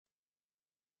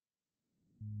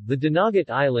The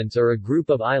Dinagat Islands are a group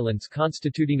of islands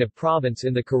constituting a province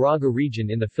in the Caraga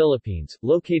region in the Philippines,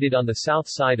 located on the south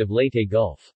side of Leyte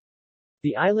Gulf.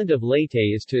 The island of Leyte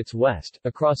is to its west,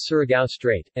 across Surigao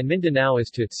Strait, and Mindanao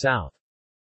is to its south.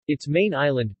 Its main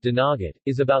island, Dinagat,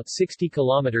 is about 60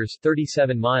 kilometers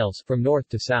 37 miles from north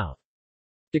to south.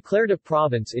 Declared a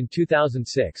province in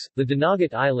 2006, the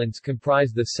Dinagat Islands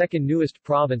comprise the second newest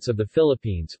province of the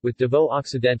Philippines, with Davao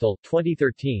Occidental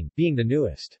 2013 being the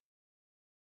newest.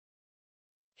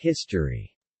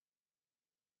 History.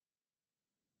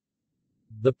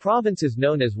 The province is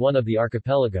known as one of the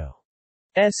archipelago's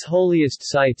holiest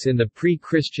sites in the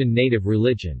pre-Christian native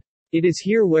religion. It is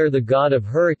here where the god of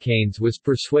hurricanes was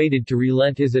persuaded to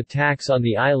relent his attacks on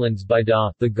the islands by Da,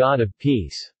 the god of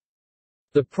peace.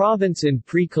 The province in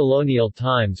pre-colonial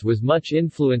times was much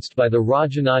influenced by the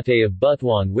Rajahnate of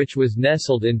Butuan, which was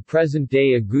nestled in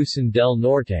present-day Agusan del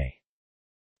Norte.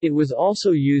 It was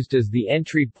also used as the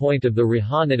entry point of the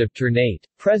Rahanate of Ternate,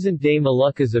 present-day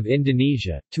Moluccas of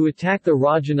Indonesia, to attack the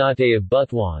Rajahnate of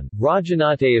Butuan,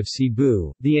 Rajahnate of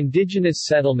Cebu, the indigenous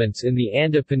settlements in the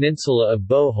Anda Peninsula of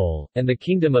Bohol, and the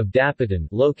Kingdom of Dapitan,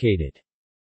 located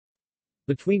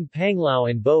between Panglao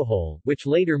and Bohol, which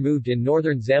later moved in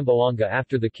northern Zamboanga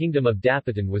after the Kingdom of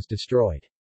Dapitan was destroyed.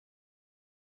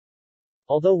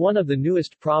 Although one of the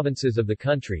newest provinces of the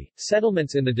country,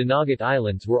 settlements in the Dinagat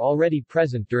Islands were already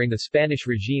present during the Spanish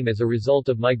regime as a result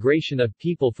of migration of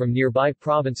people from nearby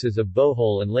provinces of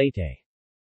Bohol and Leyte.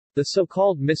 The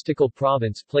so-called mystical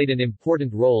province played an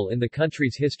important role in the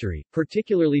country's history,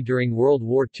 particularly during World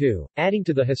War II. Adding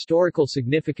to the historical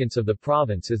significance of the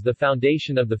province is the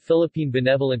foundation of the Philippine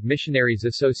Benevolent Missionaries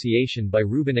Association by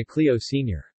Ruben Aclio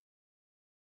Sr.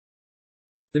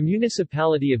 The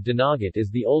municipality of Dinagat is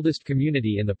the oldest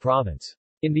community in the province.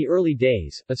 In the early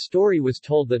days, a story was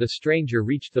told that a stranger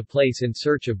reached the place in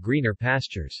search of greener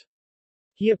pastures.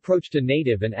 He approached a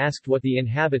native and asked what the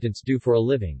inhabitants do for a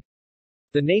living.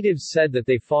 The natives said that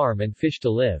they farm and fish to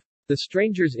live. The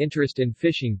stranger's interest in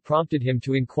fishing prompted him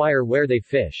to inquire where they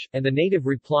fish, and the native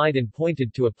replied and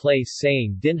pointed to a place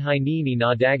saying Dinhay Nini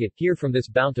na Dagat, here from this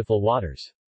bountiful waters.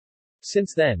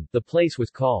 Since then, the place was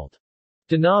called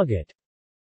Dinagat.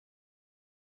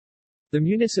 The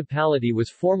municipality was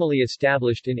formally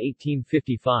established in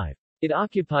 1855. It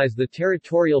occupies the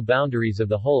territorial boundaries of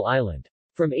the whole island.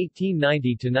 From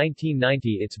 1890 to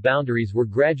 1990 its boundaries were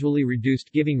gradually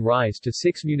reduced, giving rise to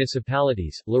 6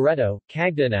 municipalities: Loreto,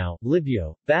 Cagdianao,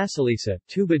 Libio, Basilisa,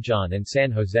 Tubajon and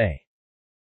San Jose.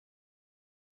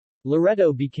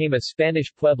 Loreto became a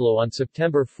Spanish pueblo on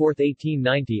September 4,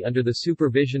 1890 under the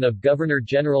supervision of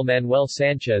Governor-General Manuel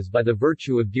Sanchez by the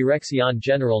virtue of Dirección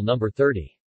General No.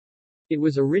 30. It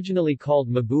was originally called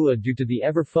Mabua due to the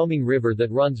ever-foaming river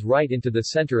that runs right into the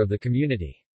center of the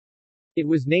community. It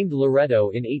was named Loreto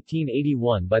in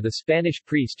 1881 by the Spanish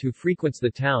priest who frequents the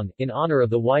town, in honor of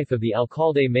the wife of the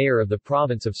alcalde-mayor of the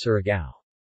province of Surigao.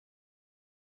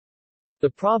 The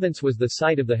province was the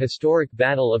site of the historic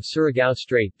Battle of Surigao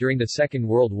Strait during the Second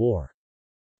World War.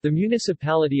 The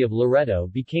municipality of Loreto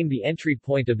became the entry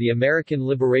point of the American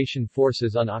Liberation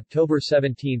Forces on October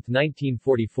 17,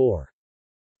 1944.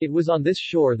 It was on this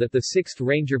shore that the 6th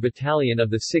Ranger Battalion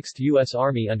of the 6th U.S.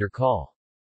 Army under Col.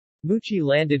 Mucci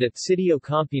landed at Sitio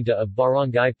Compinta of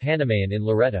Barangay Panamayan in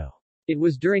Loreto. It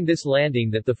was during this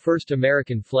landing that the first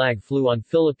American flag flew on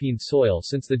Philippine soil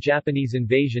since the Japanese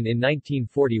invasion in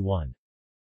 1941.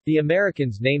 The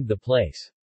Americans named the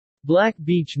place Black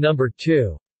Beach No.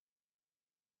 2.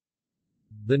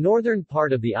 The northern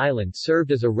part of the island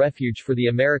served as a refuge for the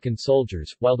American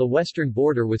soldiers, while the western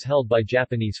border was held by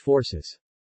Japanese forces.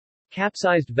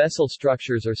 Capsized vessel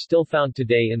structures are still found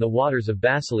today in the waters of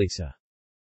Basilisa.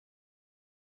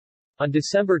 On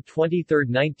December 23,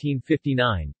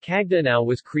 1959, Cagdianao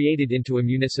was created into a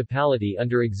municipality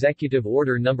under Executive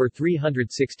Order No.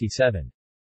 367.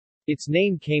 Its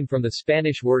name came from the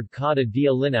Spanish word cada dia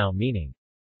linao, meaning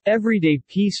everyday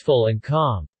peaceful and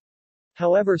calm.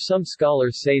 However, some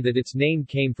scholars say that its name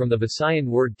came from the Visayan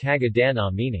word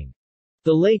taga-dana, meaning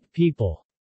the lake people.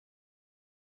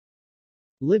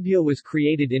 Libio was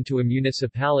created into a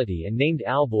municipality and named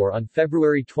Albor on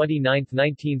February 29,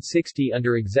 1960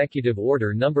 under Executive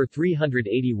Order No.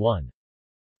 381.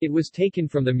 It was taken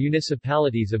from the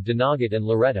municipalities of Dinagat and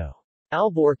Loreto.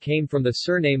 Albor came from the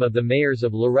surname of the mayors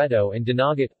of Loreto and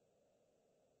Dinagat,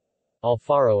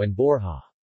 Alfaro and Borja.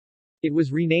 It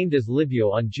was renamed as Libio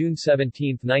on June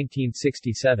 17,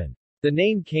 1967. The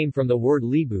name came from the word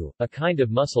libu, a kind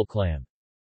of mussel clam.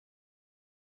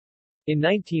 In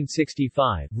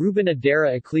 1965, Ruben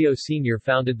Adara Aclio Sr.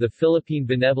 founded the Philippine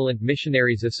Benevolent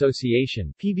Missionaries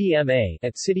Association (PBMA)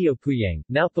 at Sitio Puyang,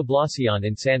 now Poblacion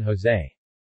in San Jose.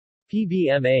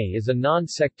 PBMA is a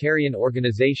non-sectarian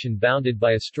organization bounded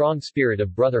by a strong spirit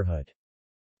of brotherhood.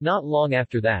 Not long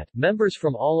after that, members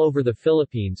from all over the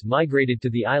Philippines migrated to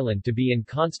the island to be in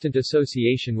constant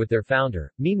association with their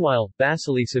founder. Meanwhile,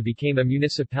 Basilisa became a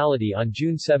municipality on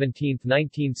June 17,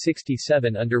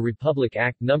 1967 under Republic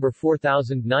Act No.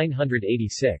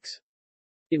 4986.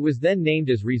 It was then named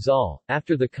as Rizal,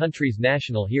 after the country's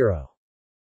national hero.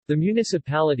 The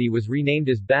municipality was renamed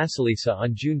as Basilisa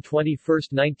on June 21,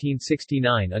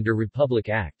 1969 under Republic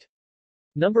Act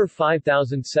No.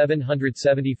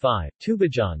 5775,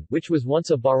 Tubajon, which was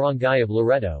once a barangay of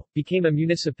Loreto, became a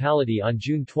municipality on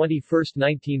June 21,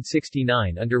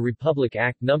 1969 under Republic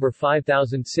Act No.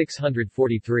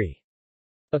 5643.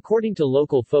 According to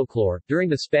local folklore, during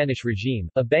the Spanish regime,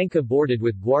 a banca boarded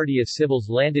with Guardia Civils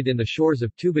landed in the shores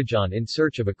of Tubajon in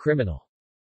search of a criminal.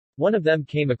 One of them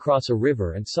came across a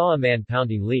river and saw a man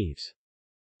pounding leaves.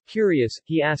 Curious,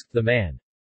 he asked the man,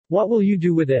 "What will you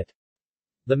do with it?"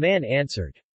 The man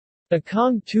answered,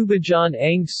 "Akong Tubajon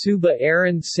ang suba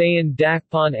aran sayan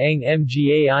dakpon ang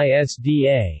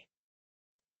mgaisda."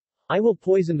 I will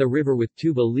poison the river with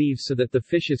tuba leaves so that the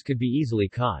fishes could be easily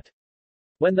caught.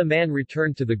 When the man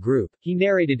returned to the group, he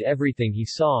narrated everything he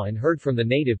saw and heard from the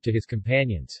native to his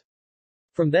companions.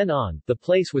 From then on, the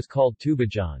place was called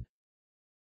Tubajon.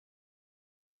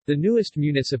 The newest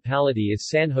municipality is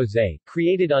San Jose,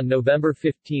 created on November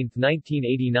 15,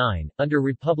 1989, under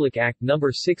Republic Act No.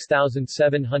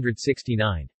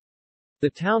 6769. The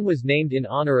town was named in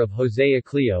honor of Jose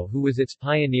Aclio, who was its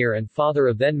pioneer and father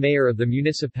of then-mayor of the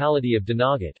municipality of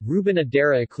Dinagat, Ruben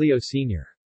Adara Aclio Sr.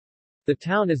 The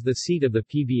town is the seat of the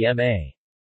PBMA.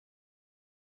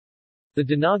 The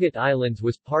Dinagat Islands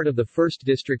was part of the 1st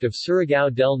District of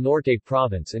Surigao del Norte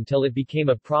Province until it became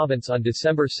a province on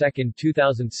December 2,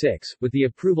 2006, with the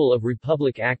approval of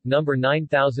Republic Act No.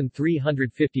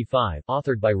 9355,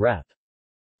 authored by Rep.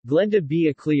 Glenda B.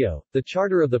 Aclio, the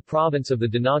charter of the province of the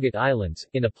Dinagat Islands,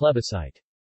 in a plebiscite.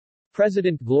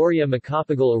 President Gloria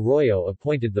Macapagal Arroyo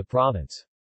appointed the province's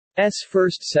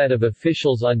first set of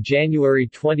officials on January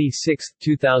 26,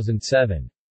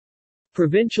 2007.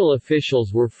 Provincial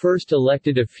officials were first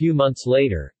elected a few months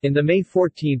later. In the May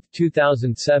 14,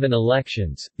 2007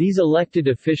 elections, these elected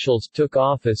officials took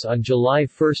office on July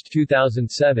 1,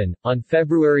 2007. On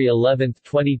February 11,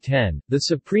 2010, the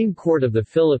Supreme Court of the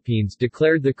Philippines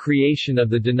declared the creation of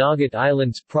the Dinagat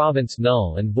Islands province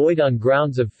null and void on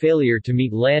grounds of failure to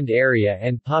meet land area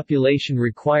and population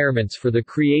requirements for the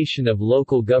creation of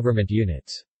local government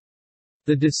units.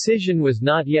 The decision was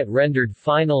not yet rendered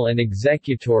final and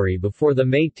executory before the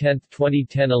May 10,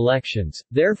 2010 elections,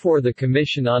 therefore the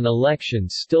Commission on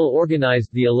Elections still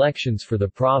organized the elections for the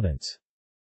province's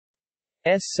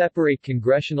separate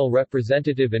congressional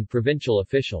representative and provincial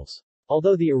officials.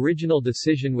 Although the original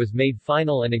decision was made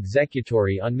final and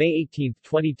executory on May 18,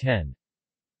 2010,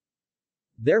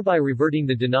 thereby reverting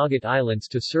the Dinagat Islands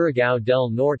to Surigao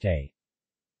del Norte,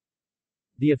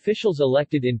 the officials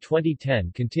elected in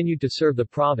 2010 continued to serve the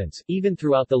province, even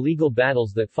throughout the legal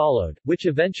battles that followed, which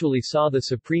eventually saw the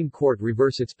Supreme Court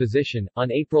reverse its position.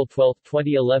 On April 12,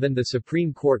 2011, the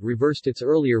Supreme Court reversed its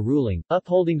earlier ruling,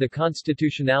 upholding the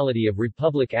constitutionality of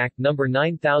Republic Act No.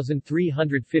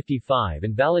 9355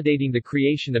 and validating the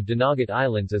creation of Dinagat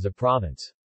Islands as a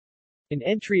province. An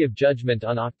entry of judgment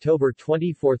on October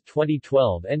 24,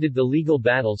 2012 ended the legal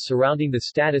battles surrounding the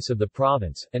status of the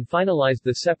province, and finalized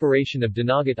the separation of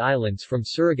Dinagat Islands from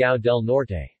Surigao del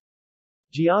Norte.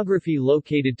 Geography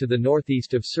located to the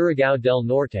northeast of Surigao del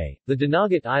Norte, the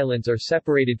Dinagat Islands are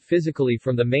separated physically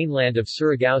from the mainland of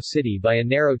Surigao City by a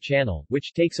narrow channel,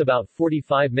 which takes about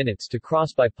 45 minutes to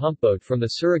cross by pumpboat from the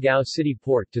Surigao City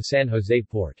port to San Jose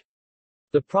port.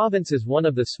 The province is one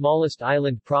of the smallest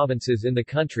island provinces in the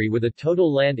country with a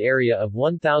total land area of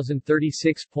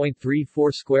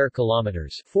 1,036.34 square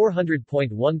kilometers,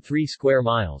 400.13 square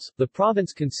miles. The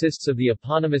province consists of the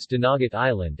eponymous Dinagat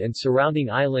Island and surrounding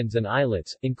islands and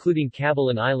islets, including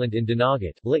Cabalan Island in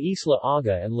Dinagat, La Isla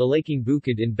Aga and Lalaking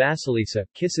Bukid in Basilisa,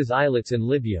 Kisses Islets in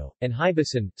Libio, and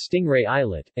Hibasan, Stingray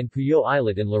Islet, and Puyo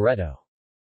Islet in Loreto.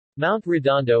 Mount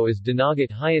Redondo is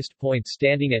Dinagat highest point,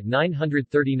 standing at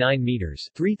 939 meters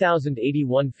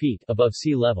 3,081 feet above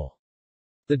sea level.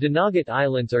 The Dinagat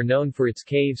Islands are known for its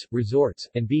caves, resorts,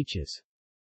 and beaches.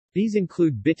 These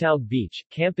include Bitaug Beach,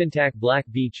 Campintac Black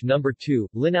Beach No. 2,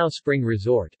 Linao Spring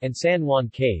Resort, and San Juan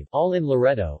Cave, all in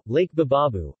Loreto, Lake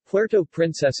Bababu, Puerto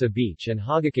Princesa Beach and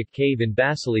Hagakak Cave in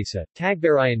Basilisa,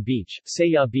 Tagbarayan Beach,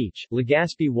 Saya Beach,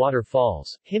 Legazpi Water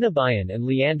Falls, Hinabayan and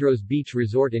Leandros Beach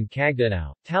Resort in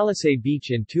Cagdanao, Talisay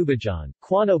Beach in Tubajon,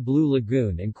 Quano Blue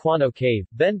Lagoon and Quano Cave,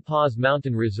 Ben Paz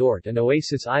Mountain Resort and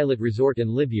Oasis Islet Resort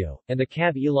in Libio, and the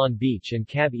Cab Elon Beach and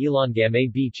Cab Elon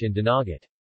Gamay Beach in Dinagat.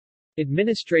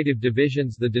 Administrative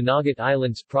divisions. The Dinagat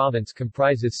Islands province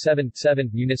comprises seven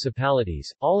municipalities,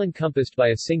 all encompassed by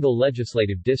a single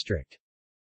legislative district.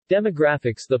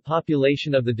 Demographics. The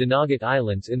population of the Dinagat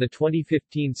Islands in the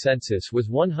 2015 census was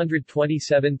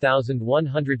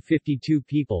 127,152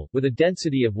 people, with a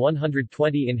density of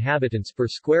 120 inhabitants per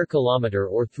square kilometer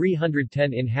or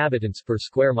 310 inhabitants per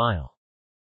square mile.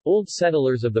 Old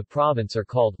settlers of the province are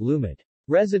called Lumad.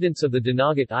 Residents of the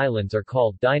Dinagat Islands are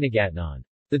called Dinagatnon.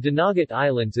 The Dinagat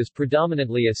Islands is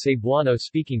predominantly a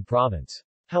Cebuano-speaking province.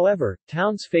 However,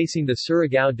 towns facing the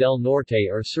Surigao del Norte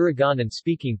are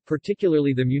Surigaonon-speaking,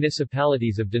 particularly the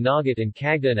municipalities of Dinagat and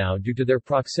Cagdanao due to their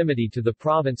proximity to the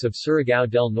province of Surigao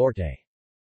del Norte.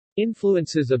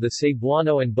 Influences of the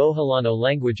Cebuano and Boholano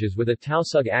languages with a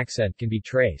Tausug accent can be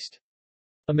traced.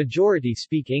 A majority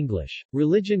speak English.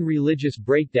 Religious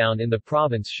breakdown in the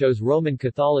province shows Roman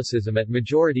Catholicism at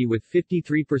majority with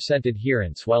 53%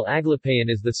 adherents, while Aglapayan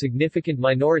is the significant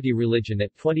minority religion at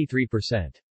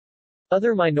 23%.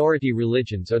 Other minority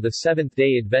religions are the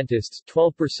Seventh-day Adventists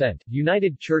 12%,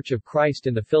 United Church of Christ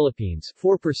in the Philippines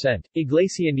 4%,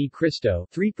 Iglesia Ni Cristo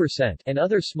 3%, and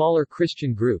other smaller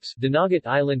Christian groups. Dinagat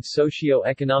Island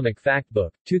Socio-Economic Factbook,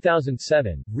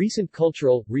 2007. Recent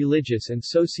cultural, religious and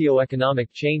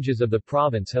socio-economic changes of the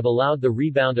province have allowed the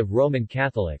rebound of Roman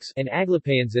Catholics and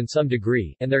Aglapayans in some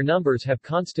degree, and their numbers have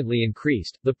constantly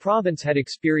increased. The province had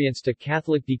experienced a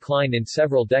Catholic decline in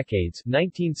several decades,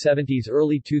 1970s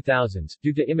early 2000s,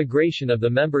 due to immigration of the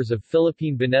members of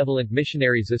Philippine Benevolent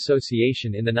Missionaries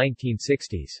Association in the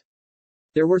 1960s.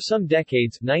 There were some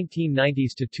decades,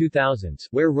 1990s to 2000s,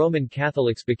 where Roman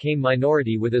Catholics became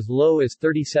minority with as low as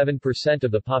 37% of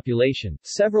the population.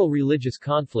 Several religious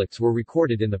conflicts were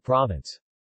recorded in the province.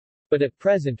 But at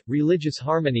present, religious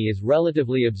harmony is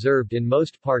relatively observed in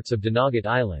most parts of Dinagat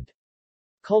Island.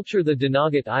 Culture. The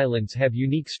Dinagat Islands have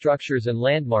unique structures and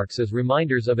landmarks as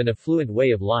reminders of an affluent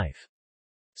way of life.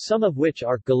 Some of which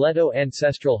are Galeto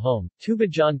Ancestral Home,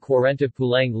 Tubajon 40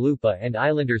 Pulang Lupa and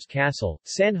Islanders Castle,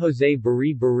 San Jose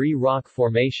Buri Rock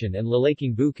Formation and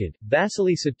Lalaking Bukid,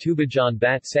 Basilisa Tubajon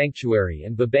Bat Sanctuary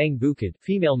and Babang Bukid,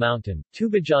 Female Mountain,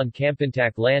 Tubajon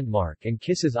Campintac Landmark and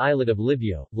Kisses Islet of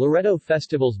Libio, Loreto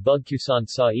Festivals Bugcusan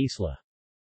sa Isla.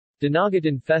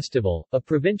 Dinagatan Festival, a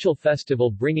provincial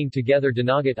festival bringing together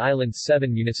Dinagat Island's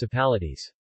 7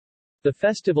 municipalities. The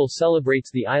festival celebrates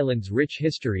the island's rich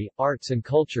history, arts and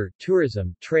culture,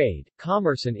 tourism, trade,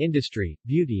 commerce and industry,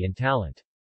 beauty and talent.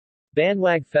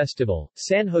 Banwag Festival,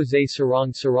 San Jose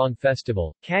Sarong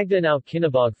Festival, Cagdanao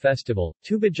Kinabog Festival,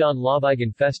 Tubajon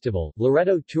Labigan Festival,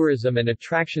 Loreto Tourism and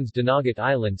Attractions. Dinagat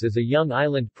Islands is a young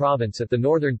island province at the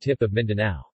northern tip of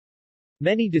Mindanao.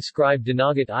 Many describe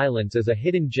Dinagat Islands as a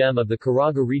hidden gem of the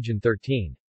Caraga Region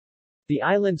 13. The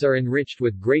islands are enriched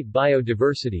with great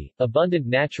biodiversity, abundant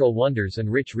natural wonders and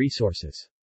rich resources.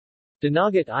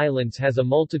 Dinagat Islands has a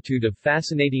multitude of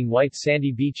fascinating white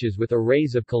sandy beaches with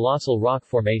arrays of colossal rock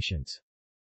formations.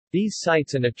 These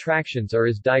sites and attractions are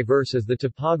as diverse as the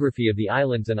topography of the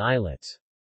islands and islets.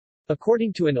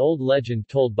 According to an old legend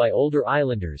told by older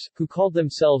islanders, who called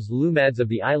themselves Lumads of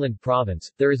the island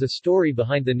province, there is a story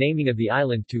behind the naming of the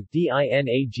island to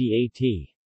Dinagat.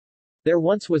 There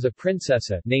once was a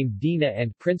princessa named Dina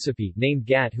and Principe named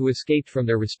Gat who escaped from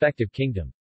their respective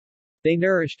kingdom. They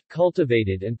nourished,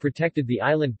 cultivated and protected the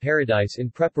island paradise in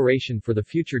preparation for the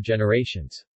future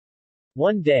generations.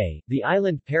 One day, the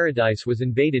island paradise was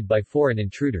invaded by foreign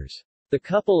intruders. The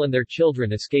couple and their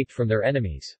children escaped from their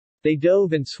enemies. They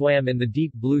dove and swam in the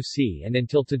deep blue sea, and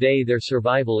until today their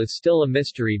survival is still a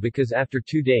mystery because after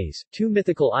 2 days, 2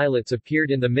 mythical islets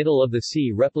appeared in the middle of the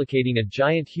sea replicating a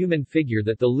giant human figure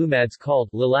that the Lumads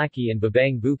called Lalaki and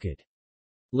Babang Bukid.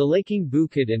 Lalaking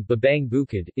Bukid and Babang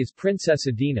Bukid is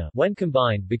Princessa Dina when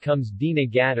combined becomes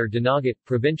Dinagat or Dinagat.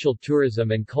 Provincial Tourism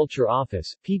and Culture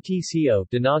Office, PTCO.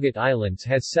 Dinagat Islands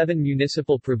has 7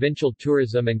 municipal provincial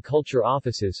tourism and culture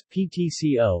offices,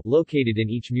 PTCO, located in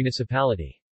each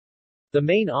municipality. The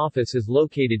main office is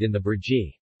located in the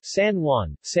Brgy. San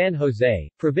Juan, San Jose,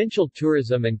 Provincial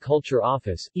Tourism and Culture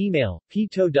Office, email,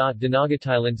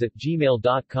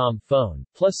 pito.dinagatislands@gmail.com. Phone,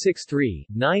 +63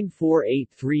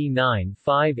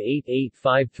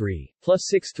 94839588853,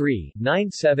 +63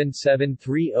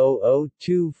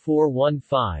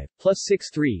 97730022415,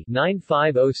 +63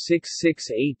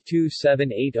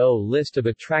 95066827880. List of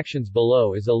attractions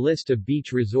below is a list of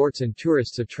beach resorts and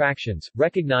tourists attractions,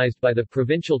 recognized by the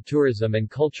Provincial Tourism and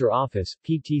Culture Office,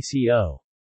 PTCO.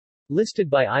 Listed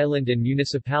by island and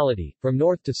municipality, from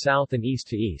north to south and east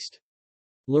to east.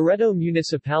 Loreto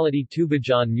Municipality,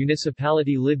 Tubajon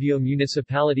Municipality, Libio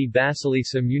Municipality,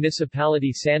 Basilisa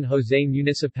Municipality, San Jose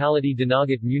Municipality,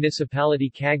 Dinagat Municipality,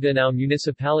 Cagdanao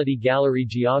Municipality. Gallery.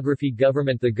 Geography.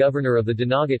 Government. The governor of the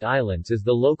Dinagat Islands is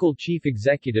the local chief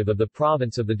executive of the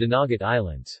province of the Dinagat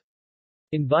Islands.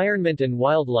 Environment and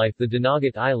wildlife. The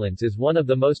Dinagat Islands is one of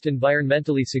the most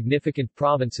environmentally significant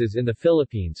provinces in the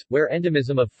Philippines, where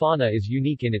endemism of fauna is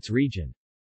unique in its region.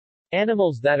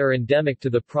 Animals that are endemic to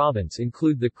the province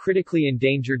include the critically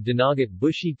endangered Dinagat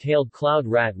bushy-tailed cloud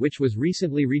rat, which was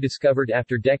recently rediscovered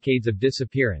after decades of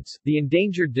disappearance, the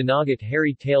endangered Dinagat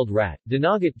hairy-tailed rat,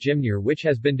 Dinagat gymnure, which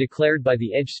has been declared by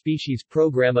the Edge Species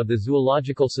Program of the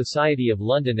Zoological Society of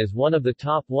London as one of the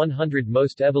top 100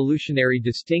 most evolutionary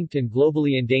distinct and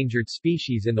globally endangered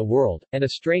species in the world, and a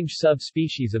strange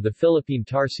subspecies of the Philippine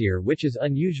tarsier, which is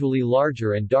unusually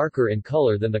larger and darker in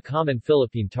color than the common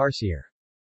Philippine tarsier.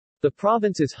 The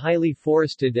province is highly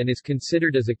forested and is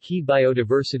considered as a key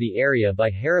biodiversity area by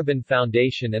Haribon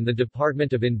Foundation and the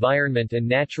Department of Environment and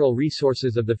Natural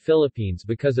Resources of the Philippines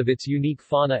because of its unique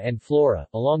fauna and flora,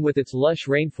 along with its lush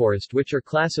rainforest, which are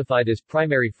classified as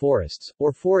primary forests,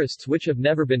 or forests which have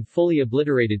never been fully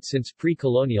obliterated since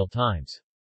pre-colonial times.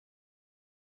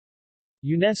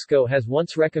 UNESCO has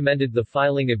once recommended the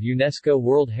filing of UNESCO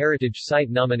World Heritage Site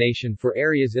nomination for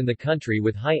areas in the country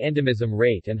with high endemism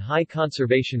rate and high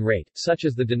conservation rate, such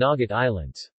as the Dinagat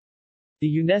Islands. The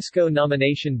UNESCO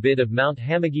nomination bid of Mount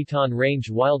Hamagitan Range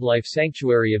Wildlife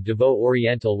Sanctuary of Davao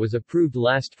Oriental was approved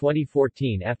last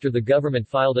 2014 after the government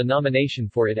filed a nomination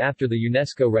for it after the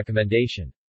UNESCO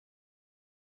recommendation.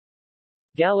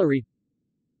 Gallery.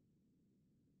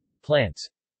 Plants.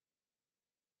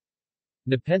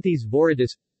 Nepenthes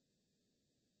viridis,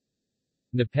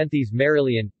 Nepenthes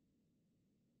marillion,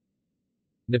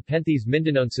 Nepenthes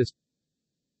mindonensis,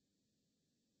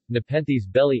 Nepenthes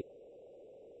belli.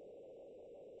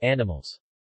 Animals.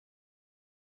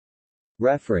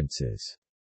 References.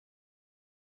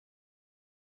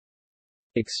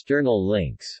 External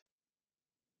links.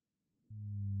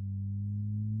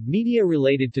 Media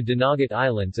related to Dinagat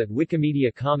Islands at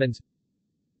Wikimedia Commons.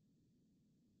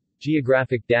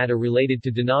 Geographic data related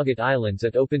to Dinagat Islands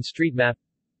at OpenStreetMap.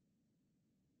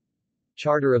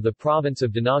 Charter of the Province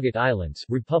of Dinagat Islands,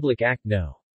 Republic Act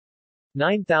No.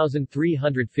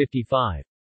 9355.